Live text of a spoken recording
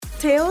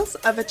Tales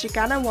of a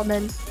Chicana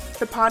Woman,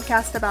 the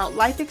podcast about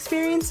life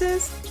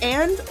experiences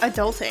and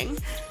adulting,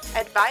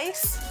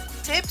 advice,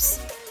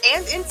 tips,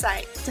 and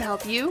insight to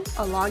help you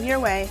along your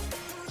way.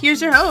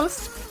 Here's your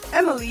host,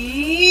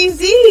 Emily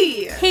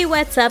Z. Hey,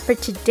 what's up? For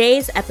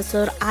today's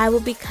episode, I will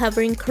be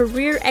covering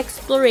career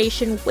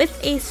exploration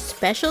with a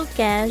special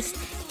guest,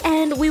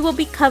 and we will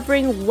be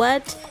covering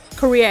what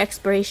career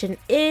exploration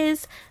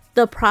is,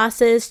 the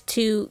process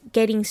to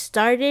getting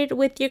started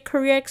with your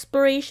career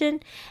exploration,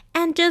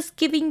 and just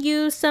giving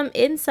you some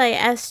insight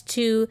as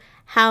to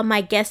how my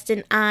guest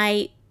and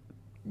I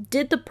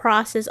did the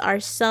process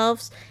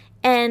ourselves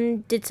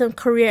and did some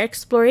career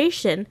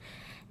exploration.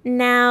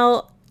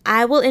 Now,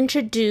 I will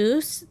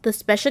introduce the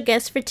special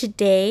guest for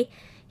today.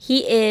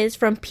 He is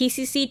from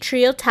PCC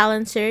Trio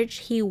Talent Search.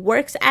 He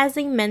works as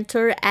a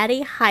mentor at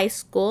a high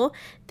school.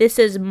 This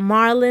is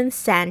Marlon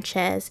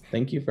Sanchez.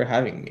 Thank you for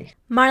having me.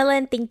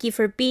 Marlon, thank you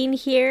for being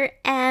here.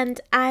 And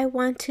I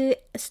want to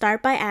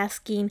start by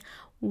asking,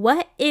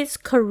 what is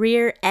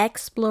career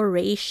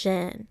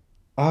exploration?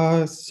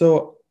 I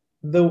feel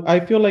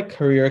like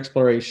career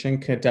exploration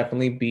could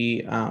definitely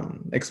be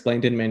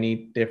explained in many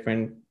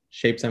different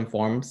shapes and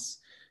forms.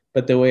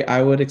 But the way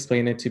I would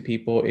explain it to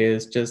people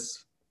is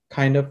just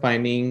kind of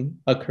finding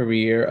a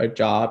career, a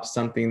job,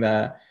 something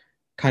that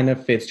kind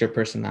of fits your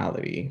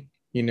personality,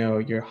 you know,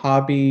 your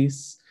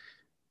hobbies,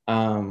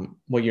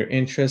 what your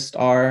interests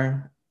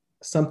are,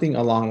 something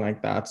along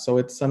like that. So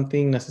it's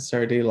something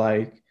necessarily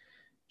like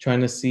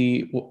trying to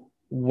see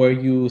where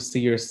you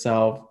see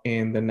yourself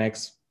in the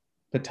next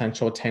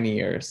potential 10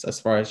 years as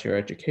far as your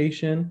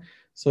education.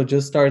 So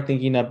just start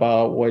thinking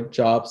about what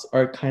jobs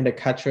are kind of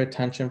catch your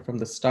attention from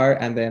the start.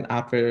 And then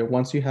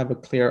once you have a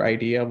clear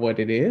idea of what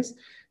it is,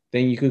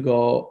 then you could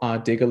go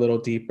dig a little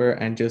deeper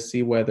and just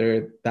see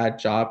whether that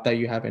job that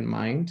you have in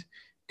mind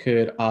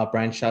could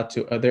branch out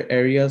to other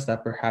areas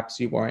that perhaps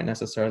you weren't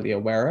necessarily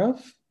aware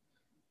of.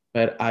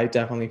 But I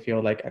definitely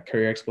feel like a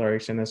career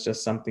exploration is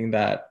just something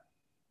that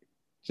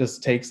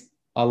just takes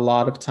a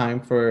lot of time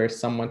for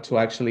someone to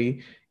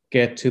actually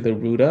get to the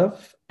root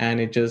of, and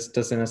it just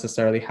doesn't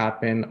necessarily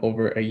happen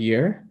over a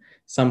year.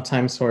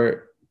 Sometimes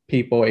for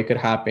people, it could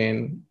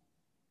happen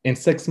in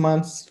 6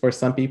 months. For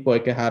some people,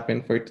 it could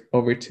happen for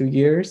over 2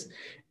 years.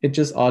 It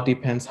just all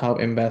depends how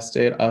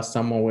invested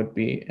someone would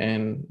be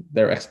in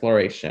their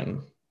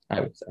exploration,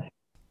 I would say.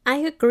 I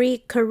agree.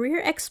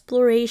 Career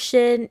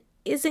exploration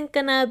isn't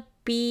gonna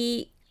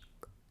be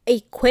a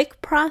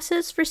quick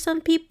process for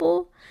some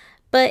people,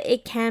 but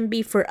it can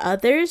be for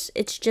others.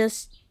 It's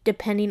just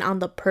depending on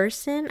the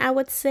person, I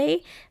would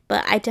say.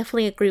 But I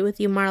definitely agree with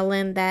you,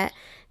 Marlon, that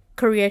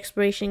career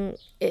exploration,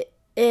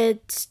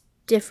 it's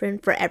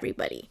different for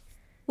everybody.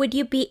 Would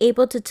you be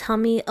able to tell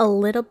me a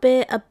little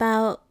bit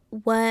about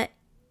what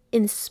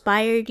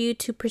inspired you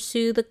to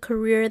pursue the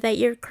career that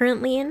you're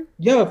currently in?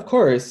 Yeah, of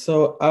course.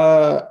 So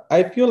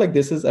I feel like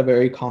this is a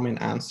very common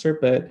answer,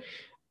 but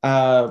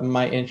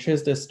my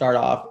interest it started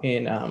off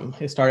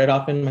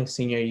in my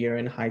senior year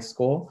in high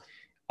school.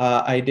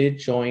 I did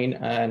join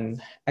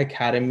an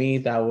academy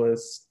that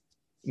was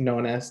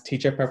known as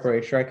Teacher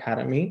Preparation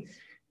Academy,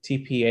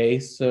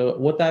 TPA. So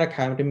what that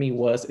academy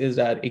is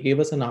that it gave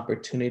us an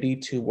opportunity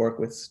to work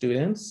with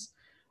students.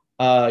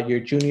 Your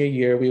junior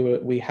year,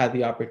 we had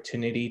the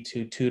opportunity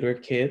to tutor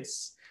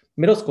kids,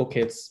 middle school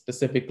kids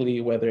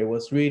specifically, whether it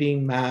was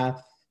reading,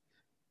 math,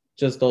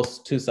 just those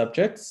two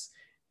subjects.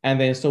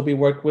 And then so we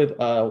worked with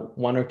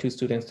one or two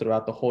students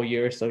throughout the whole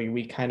year. So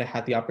we kind of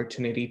had the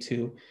opportunity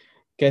to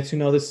get to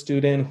know the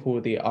student, who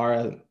they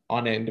are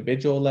on an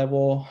individual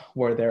level,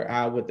 where they're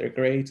at with their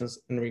grades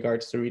in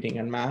regards to reading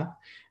and math.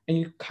 And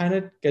you kind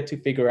of get to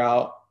figure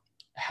out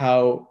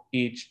how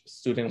each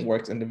student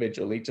works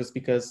individually, just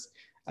because,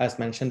 as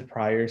mentioned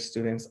prior,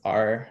 students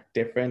are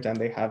different and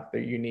they have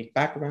their unique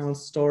background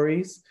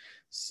stories.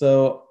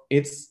 So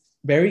it's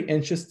very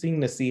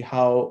interesting to see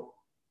how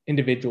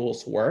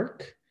individuals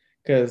work,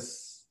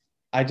 because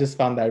I just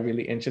found that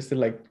really interesting,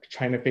 like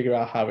trying to figure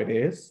out how it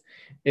is.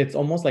 It's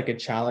almost like a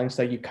challenge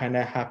that you kind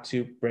of have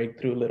to break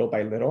through little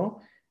by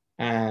little.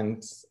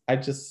 And I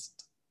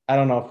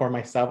don't know, for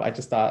myself, I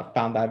just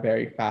found that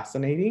very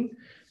fascinating.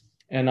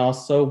 And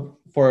also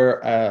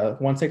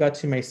once I got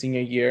to my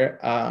senior year,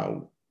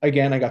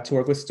 again, I got to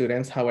work with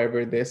students.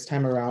 However, this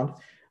time around,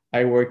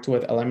 I worked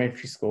with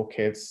elementary school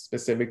kids,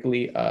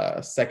 specifically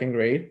second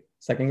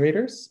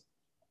graders.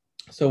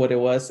 So what it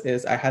was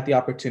is I had the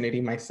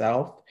opportunity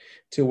myself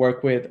to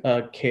work with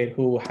a kid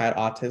who had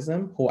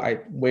autism,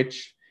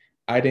 which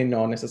I didn't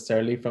know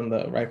necessarily from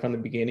the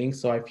beginning.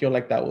 So I feel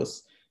like that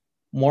was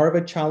more of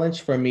a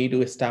challenge for me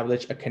to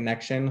establish a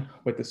connection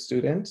with the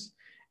student.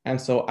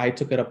 And so I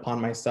took it upon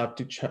myself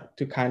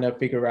to kind of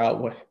figure out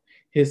what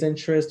his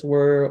interests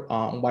were.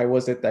 Why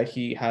was it that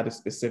he had a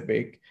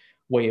specific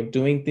way of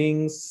doing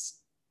things?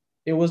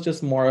 It was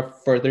just more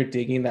of further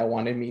digging that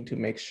wanted me to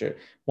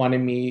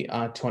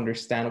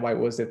understand why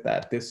was it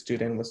that this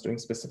student was doing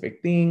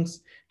specific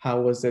things,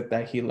 how was it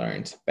that he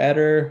learned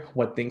better,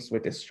 what things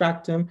would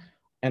distract him,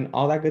 and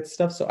all that good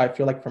stuff. So I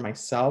feel like for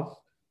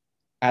myself,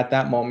 at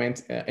that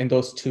moment in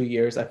those 2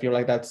 years, I feel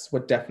like that's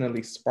what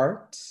definitely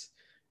sparked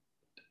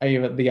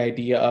the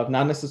idea of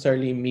not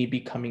necessarily me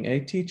becoming a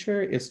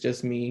teacher. It's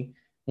just me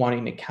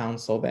wanting to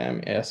counsel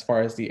them as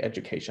far as the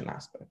education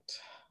aspect.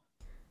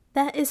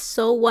 That is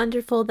so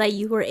wonderful that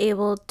you were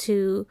able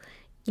to,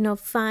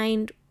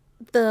 find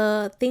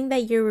the thing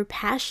that you were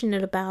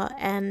passionate about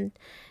and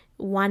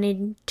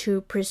wanted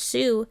to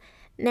pursue.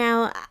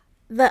 Now,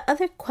 the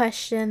other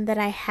question that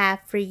I have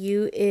for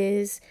you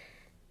is,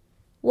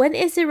 when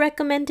is it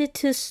recommended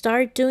to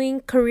start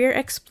doing career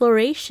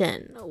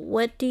exploration?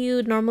 What do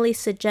you normally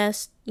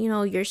suggest,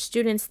 your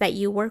students that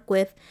you work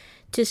with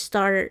to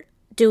start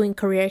doing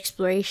career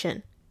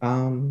exploration?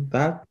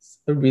 That's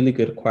a really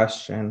good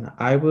question.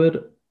 I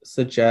would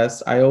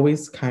suggest I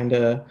always kind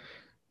of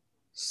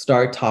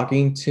start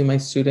talking to my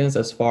students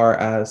as far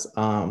as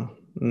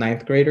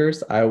ninth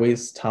graders. I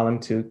always tell them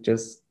to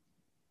just,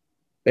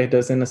 it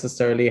doesn't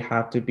necessarily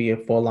have to be a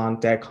full-on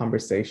deck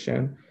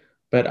conversation,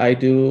 but I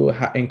do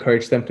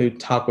encourage them to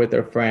talk with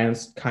their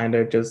friends, kind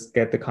of just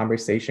get the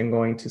conversation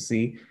going to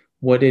see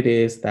what it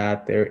is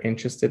that they're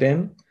interested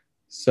in.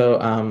 So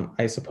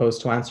I suppose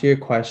to answer your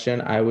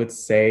question, I would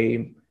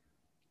say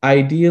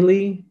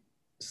ideally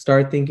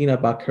start thinking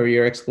about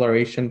career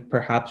exploration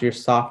perhaps your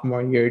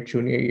sophomore year,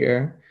 junior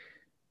year,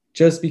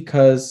 just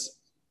because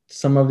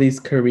some of these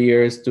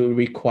careers do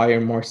require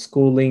more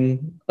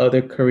schooling,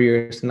 other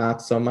careers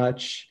not so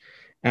much.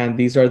 And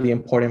these are the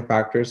important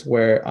factors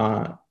where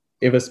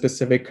if a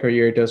specific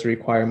career does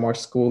require more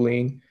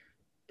schooling,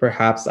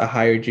 perhaps a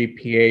higher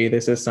GPA,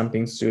 this is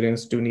something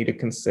students do need to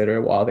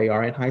consider while they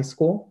are in high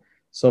school.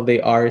 So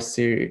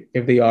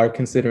if they are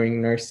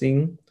considering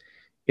nursing,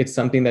 it's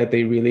something that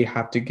they really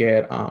have to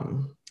get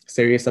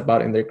serious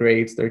about in their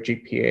grades, their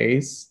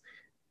GPAs,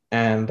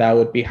 and that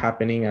would be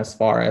happening as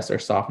far as their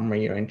sophomore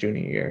year and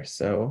junior year.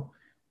 So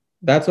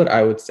that's what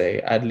I would say,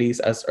 at least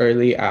as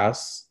early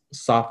as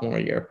sophomore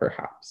year,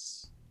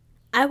 perhaps.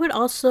 I would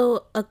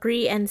also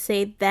agree and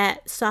say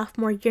that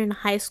sophomore year in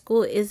high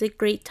school is a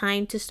great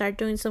time to start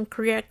doing some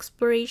career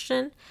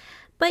exploration.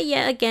 But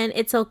yeah, again,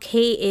 it's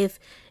okay if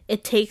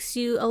it takes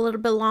you a little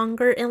bit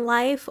longer in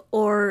life,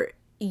 or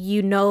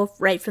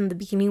right from the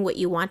beginning what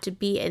you want to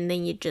be, and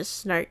then you just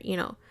start,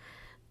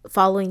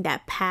 following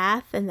that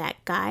path and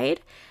that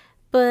guide.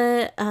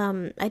 But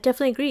I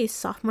definitely agree.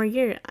 Sophomore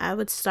year,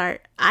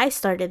 I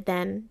started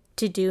then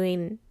to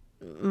doing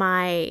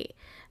my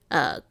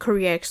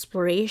career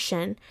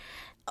exploration.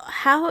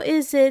 How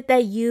is it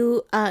that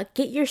you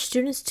get your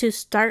students to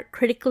start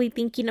critically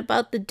thinking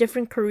about the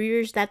different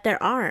careers that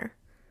there are?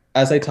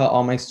 As I tell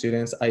all my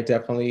students, I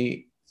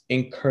definitely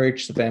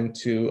encourage them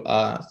to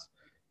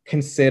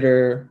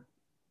consider,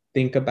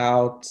 think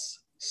about,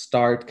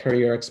 start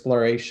career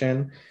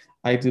exploration.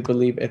 I do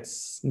believe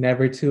it's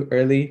never too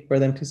early for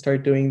them to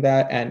start doing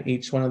that. And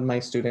each one of my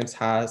students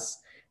has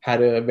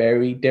had a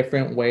very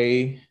different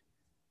way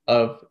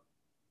of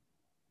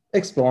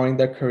exploring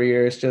their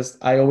careers. Just,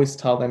 I always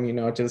tell them,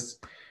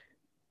 just,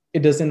 it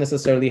doesn't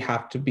necessarily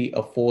have to be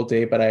a full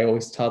day, but I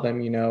always tell them,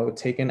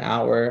 take an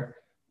hour,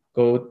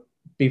 go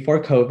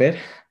before COVID,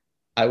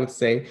 I would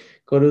say,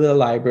 go to the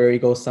library,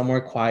 go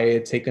somewhere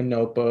quiet, take a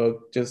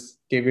notebook, just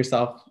give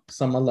yourself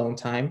some alone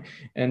time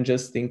and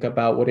just think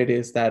about what it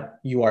is that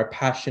you are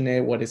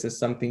passionate. What is it,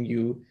 something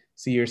you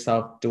see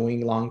yourself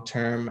doing long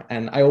term?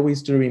 And I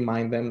always do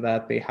remind them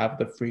that they have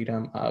the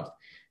freedom of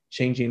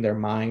changing their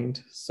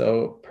mind.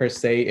 So per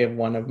se, if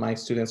one of my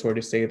students were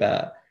to say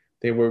that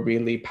they were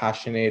really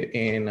passionate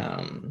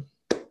in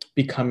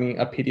becoming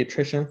a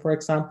pediatrician, for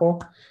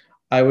example,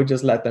 I would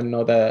just let them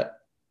know that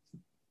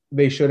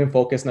they shouldn't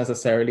focus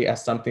necessarily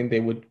as something they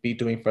would be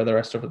doing for the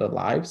rest of their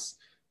lives,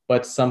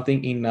 but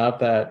something enough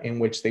that in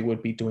which they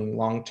would be doing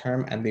long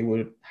term, and they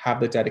would have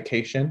the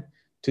dedication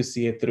to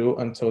see it through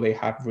until they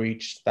have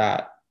reached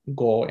that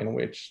goal in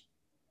which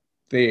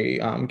they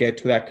get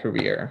to that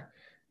career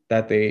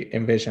that they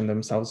envision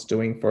themselves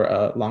doing for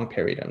a long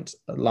period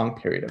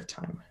of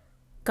time.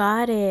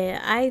 Got it.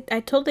 I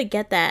totally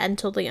get that and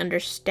totally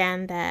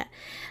understand that.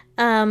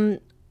 Um,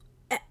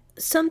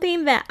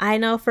 Something that I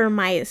know for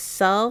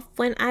myself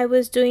when I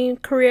was doing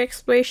career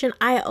exploration,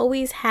 I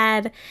always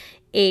had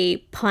a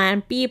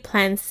plan B,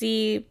 plan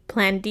C,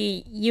 plan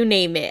D, you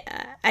name it.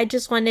 I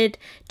just wanted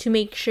to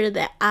make sure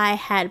that I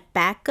had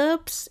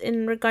backups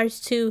in regards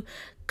to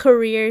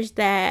careers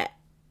that,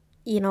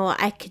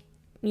 I could,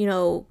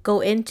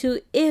 go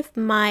into if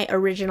my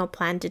original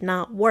plan did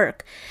not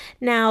work.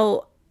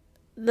 Now,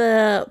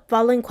 the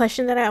following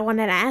question that I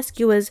wanted to ask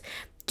you was,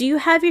 do you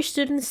have your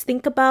students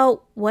think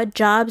about what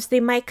jobs they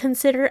might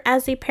consider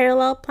as a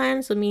parallel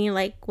plan? So meaning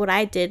like what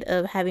I did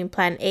of having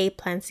plan A,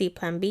 plan C,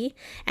 plan B,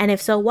 and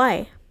if so,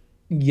 why?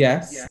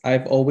 Yes,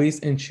 I've always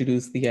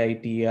introduced the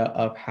idea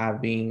of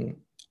having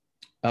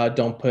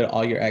don't put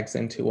all your eggs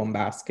into one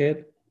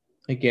basket.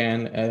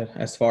 Again,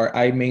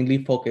 I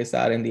mainly focus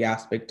that in the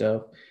aspect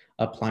of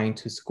applying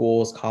to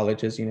schools,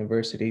 colleges,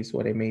 universities,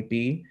 what it may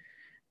be.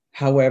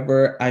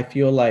 However, I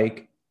feel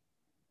like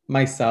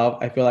I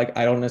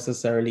don't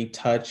necessarily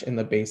touch in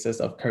the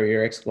basis of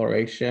career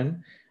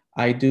exploration.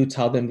 I do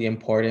tell them the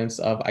importance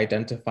of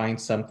identifying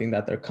something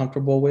that they're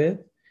comfortable with.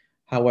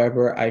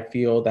 However, I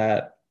feel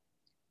that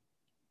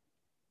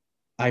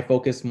I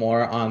focus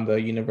more on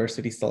the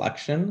university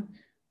selection,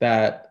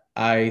 that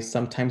I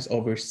sometimes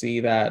oversee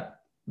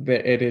that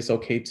it is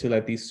okay to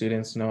let these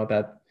students know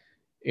that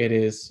it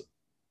is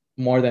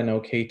more than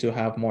okay to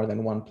have more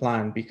than one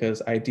plan,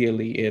 because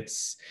ideally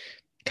it's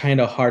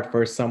kind of hard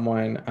for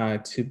someone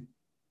to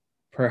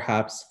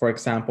perhaps, for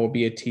example,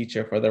 be a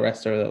teacher for the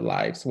rest of their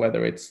lives,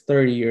 whether it's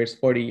 30 years,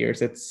 40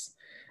 years.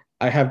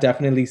 I have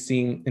definitely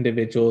seen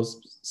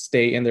individuals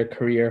stay in their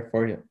career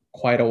for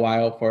quite a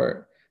while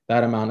for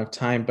that amount of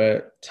time,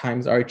 but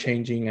times are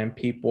changing and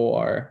people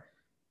are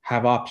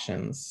have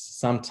options.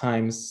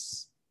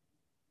 Sometimes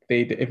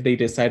if they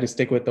decide to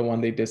stick with the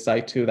one they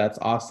decide to, that's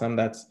awesome.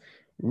 That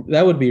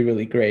would be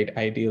really great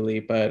ideally,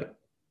 but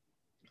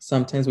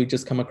sometimes we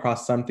just come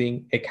across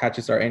something, it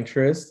catches our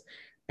interest,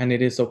 and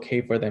it is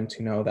okay for them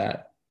to know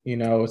that,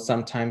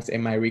 sometimes it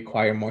might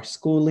require more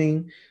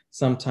schooling.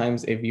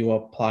 Sometimes if you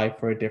apply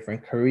for a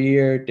different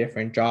career,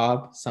 different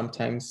job,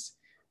 sometimes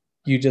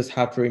you just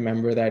have to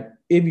remember that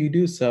if you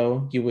do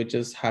so, you would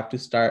just have to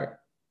start,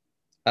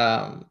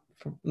 I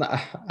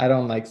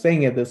don't like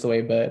saying it this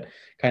way, but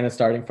kind of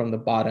starting from the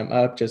bottom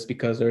up, just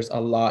because there's a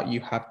lot you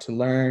have to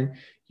learn.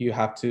 You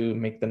have to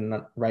make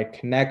the right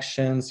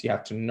connections. You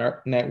have to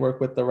network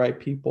with the right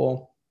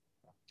people.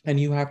 And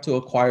you have to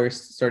acquire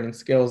certain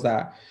skills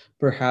that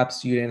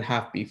perhaps you didn't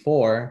have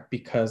before,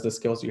 because the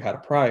skills you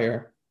had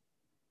prior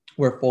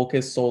were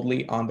focused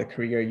solely on the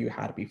career you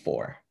had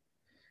before.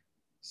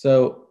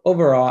 So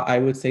overall, I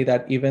would say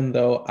that even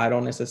though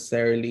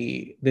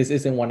this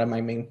isn't one of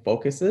my main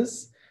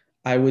focuses,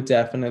 I would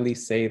definitely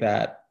say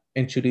that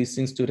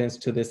introducing students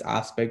to this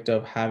aspect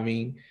of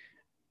having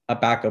a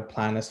backup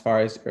plan as far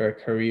as your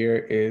career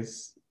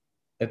is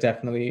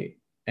definitely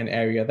an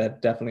area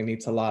that definitely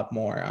needs a lot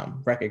more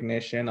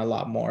recognition, a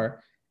lot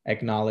more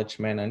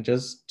acknowledgement, and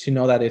just to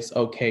know that it's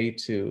okay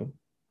to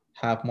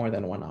have more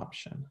than one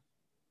option.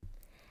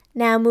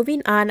 Now,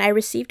 moving on, I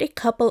received a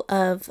couple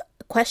of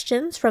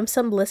questions from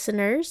some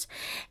listeners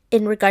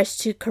in regards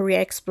to career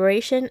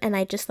exploration, and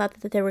I just thought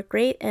that they were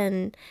great,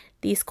 and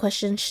these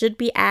questions should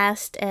be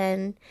asked,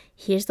 and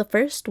here's the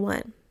first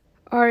one.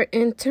 Are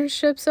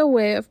internships a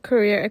way of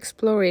career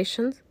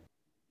exploration?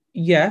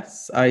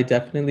 Yes, I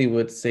definitely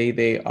would say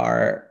they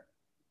are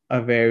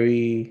a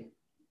very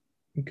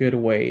good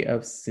way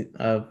of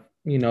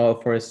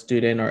for a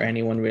student or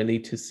anyone really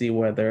to see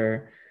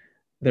whether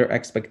their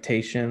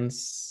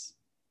expectations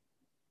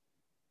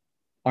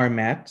are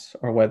met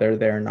or whether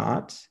they're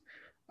not.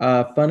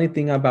 Funny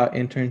thing about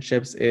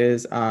internships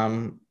is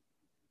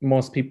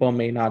most people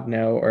may not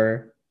know,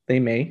 or they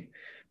may,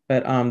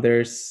 but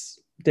there's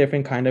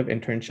different kind of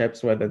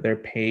internships, whether they're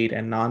paid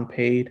and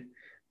non-paid.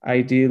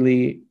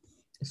 Ideally,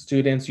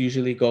 students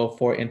usually go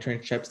for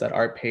internships that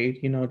are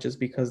paid, just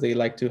because they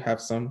like to have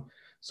some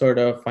sort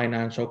of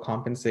financial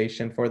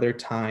compensation for their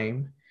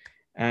time.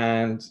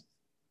 And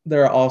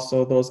there are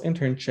also those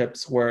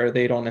internships where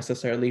they don't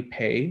necessarily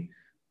pay,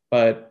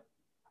 but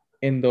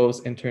in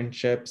those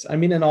internships,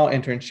 in all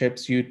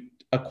internships, you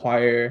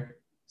acquire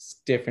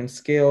different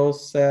skill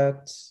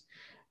sets.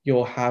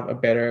 You'll have a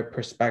better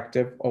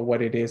perspective of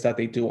what it is that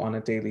they do on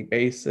a daily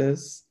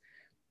basis.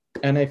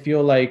 And I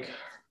feel like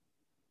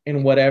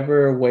in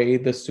whatever way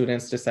the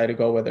students decide to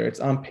go, whether it's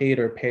unpaid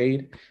or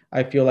paid,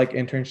 I feel like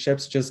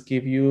internships just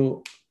give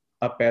you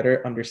a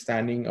better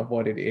understanding of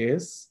what it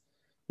is.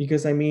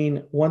 Because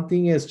one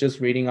thing is just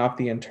reading off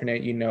the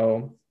internet,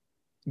 you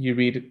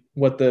read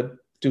what the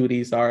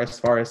duties are as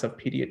far as a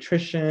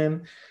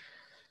pediatrician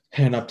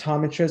and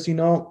optometrist.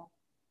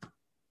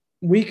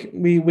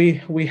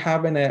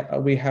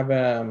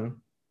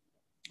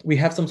 We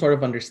have some sort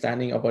of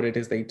understanding of what it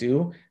is they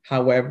do.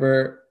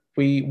 However,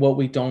 what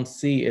we don't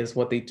see is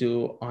what they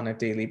do on a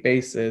daily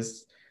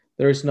basis.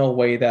 There's no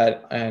way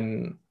that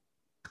in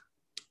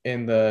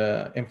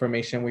the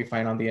information we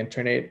find on the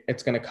internet,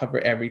 it's going to cover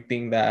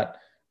everything that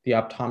the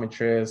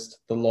optometrist,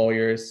 the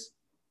lawyers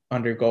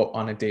undergo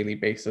on a daily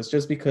basis,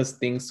 just because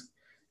things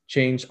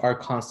are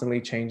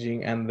constantly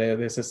changing, and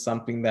this is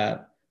something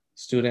that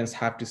students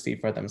have to see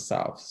for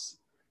themselves.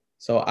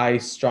 So I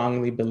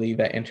strongly believe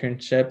that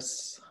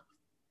internships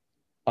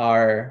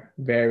are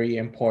very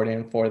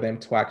important for them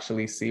to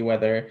actually see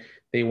whether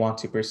they want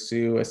to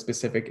pursue a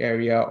specific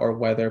area, or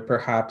whether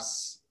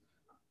perhaps,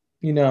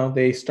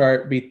 they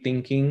start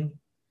rethinking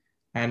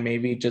and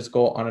maybe just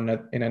go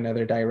in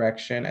another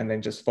direction and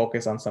then just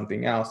focus on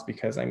something else.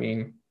 Because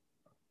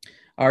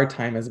our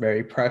time is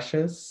very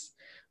precious.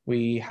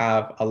 We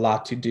have a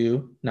lot to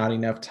do, not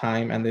enough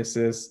time. And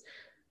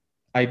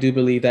I do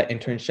believe that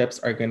internships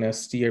are going to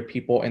steer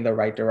people in the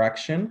right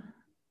direction,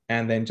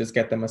 and then just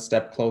get them a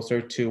step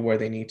closer to where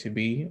they need to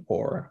be,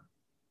 or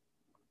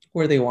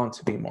where they want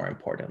to be, more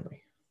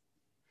importantly.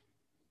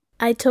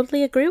 I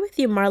totally agree with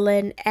you,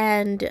 Marlon.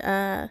 And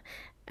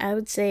I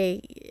would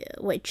say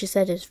what you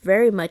said is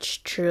very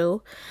much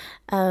true.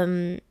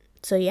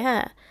 So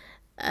yeah,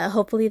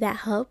 Hopefully that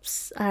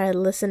helps our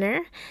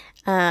listener.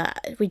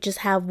 We just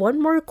have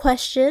one more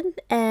question,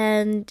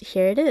 and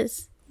here it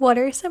is. What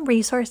are some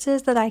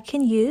resources that I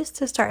can use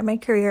to start my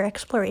career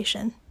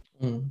exploration?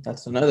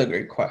 That's another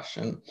great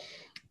question.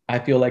 I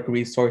feel like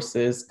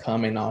resources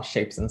come in all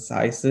shapes and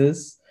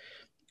sizes,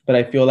 but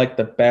I feel like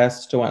the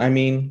best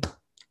one,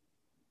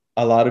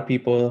 a lot of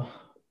people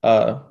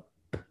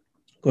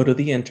go to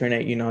the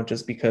internet,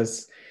 just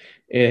because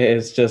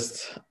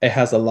it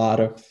has a lot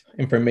of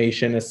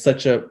information. It's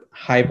such a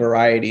high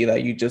variety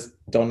that you just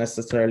don't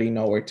necessarily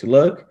know where to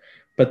look,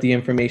 but the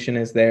information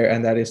is there,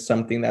 and that is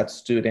something that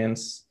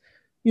students,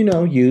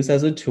 use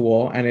as a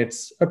tool, and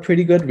it's a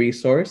pretty good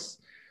resource.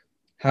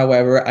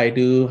 However,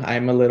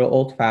 I'm a little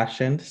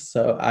old-fashioned,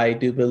 so I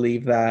do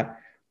believe that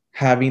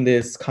having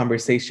this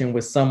conversation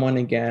with someone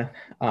again,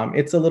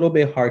 it's a little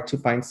bit hard to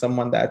find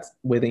someone that's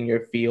within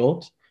your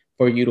field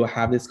for you to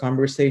have this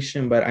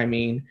conversation. But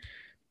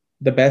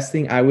the best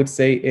thing I would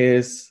say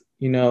is,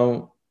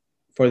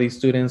 for these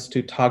students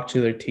to talk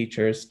to their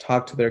teachers,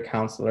 talk to their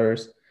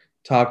counselors,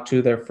 talk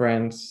to their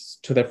friends,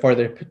 to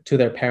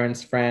their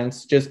parents'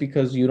 friends, just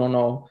because you don't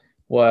know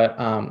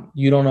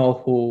you don't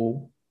know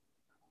who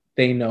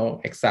they know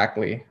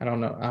exactly. I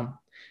don't know.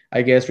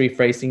 I guess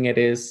rephrasing it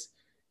is,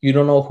 you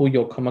don't know who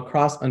you'll come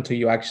across until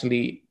you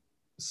actually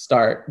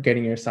start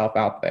getting yourself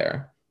out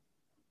there.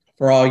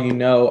 For all you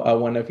know,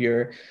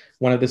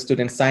 one of the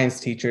student science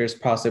teachers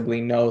possibly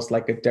knows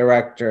like a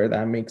director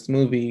that makes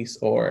movies,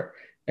 or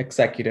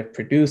executive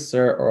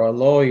producer, or a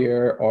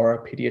lawyer, or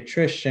a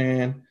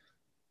pediatrician,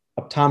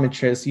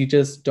 optometrist. You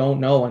just don't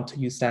know until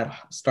you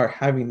start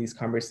having these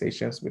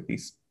conversations with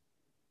these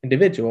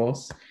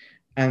individuals.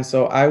 And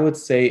so I would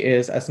say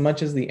is, as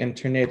much as the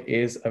internet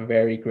is a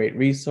very great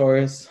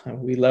resource,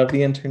 we love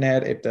the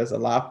internet, it does a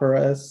lot for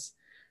us.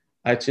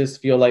 I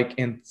just feel like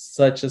in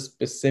such a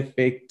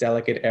specific,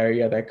 delicate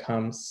area that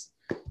comes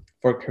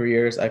for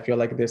careers, I feel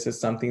like this is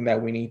something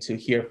that we need to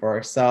hear for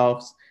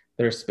ourselves.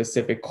 There's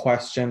specific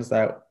questions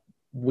that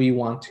we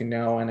want to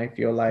know. And I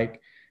feel like,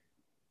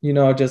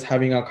 just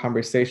having a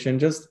conversation,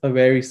 just a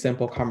very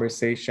simple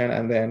conversation,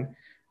 and then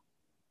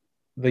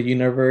the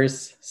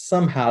universe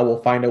somehow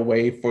will find a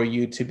way for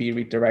you to be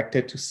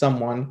redirected to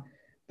someone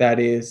that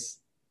is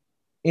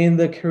in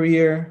the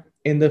career,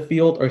 in the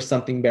field, or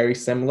something very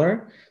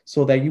similar,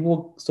 so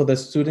the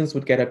students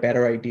would get a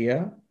better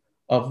idea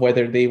of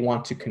whether they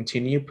want to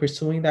continue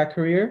pursuing that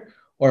career,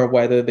 or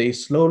whether they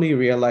slowly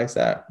realize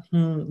that,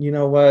 you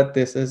know what,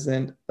 this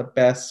isn't the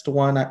best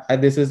one.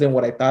 This isn't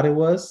what I thought it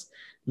was.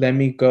 Let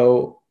me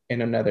go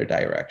in another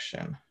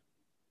direction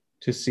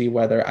to see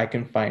whether I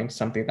can find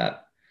something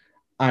that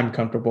I'm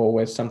comfortable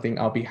with, something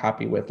I'll be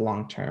happy with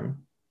long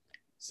term.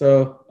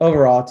 So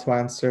overall, to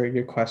answer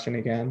your question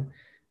again,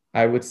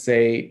 I would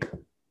say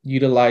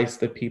utilize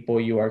the people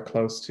you are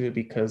close to,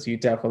 because you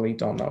definitely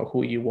don't know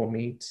who you will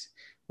meet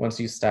once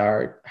you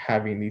start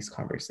having these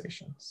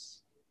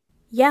conversations.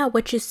 Yeah,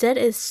 what you said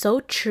is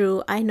so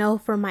true. I know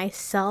for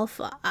myself,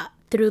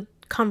 through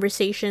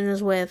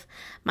conversations with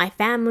my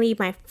family,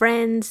 my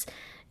friends,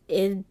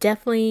 it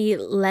definitely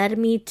led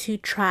me to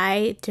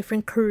try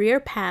different career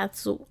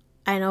paths.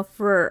 I know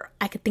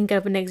I could think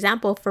of an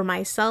example for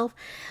myself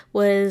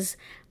was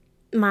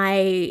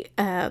my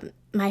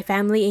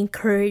family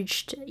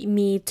encouraged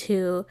me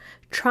to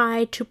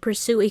try to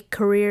pursue a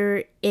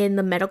career in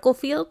the medical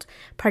field,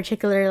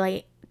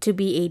 particularly to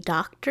be a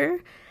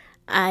doctor.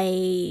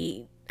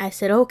 I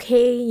said,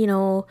 okay,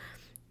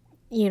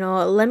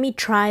 let me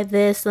try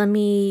this. Let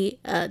me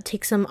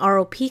take some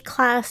ROP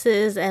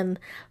classes, and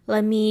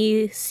let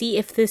me see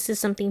if this is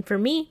something for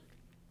me.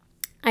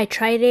 I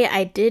tried it.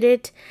 I did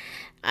it.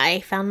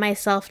 I found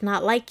myself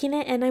not liking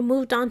it, and I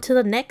moved on to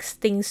the next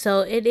thing.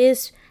 So it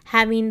is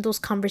having those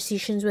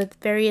conversations with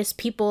various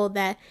people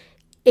that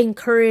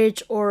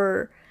encourage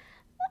or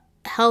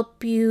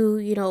help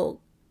you,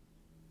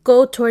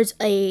 go towards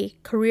a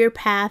career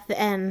path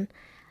and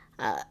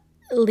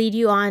lead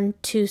you on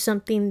to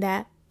something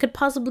that could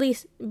possibly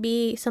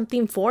be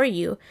something for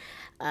you.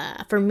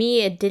 For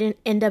me, it didn't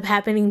end up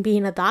happening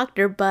being a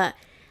doctor, but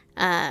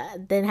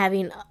then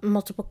having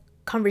multiple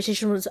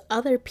conversations with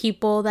other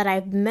people that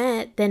I've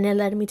met, then it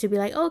led me to be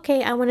like,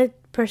 okay, I want to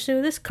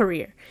pursue this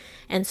career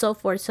and so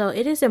forth. So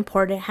it is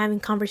important having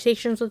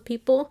conversations with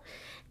people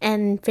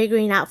and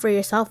figuring out for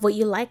yourself what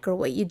you like or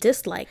what you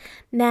dislike.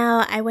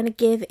 Now, I want to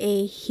give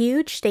a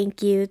huge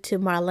thank you to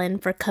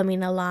Marlon for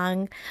coming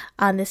along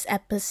on this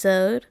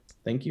episode.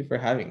 Thank you for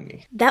having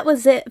me. That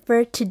was it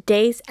for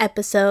today's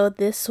episode.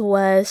 This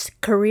was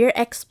Career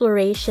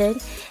Exploration,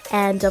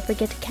 and don't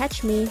forget to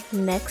catch me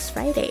next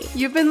Friday.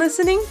 You've been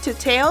listening to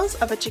Tales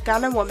of a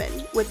Chicana Woman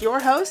with your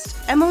host,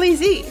 Emily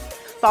Z.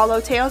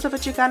 Follow Tales of a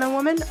Chicana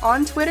Woman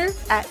on Twitter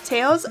at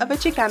Tales of a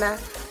Chicana.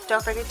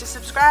 Don't forget to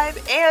subscribe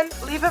and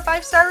leave a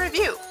 5-star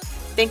review.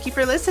 Thank you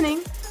for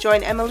listening.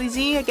 Join Emily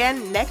Z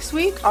again next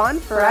week on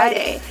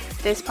Friday.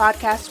 This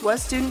podcast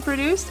was student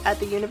produced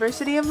at the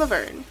University of La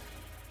Verne.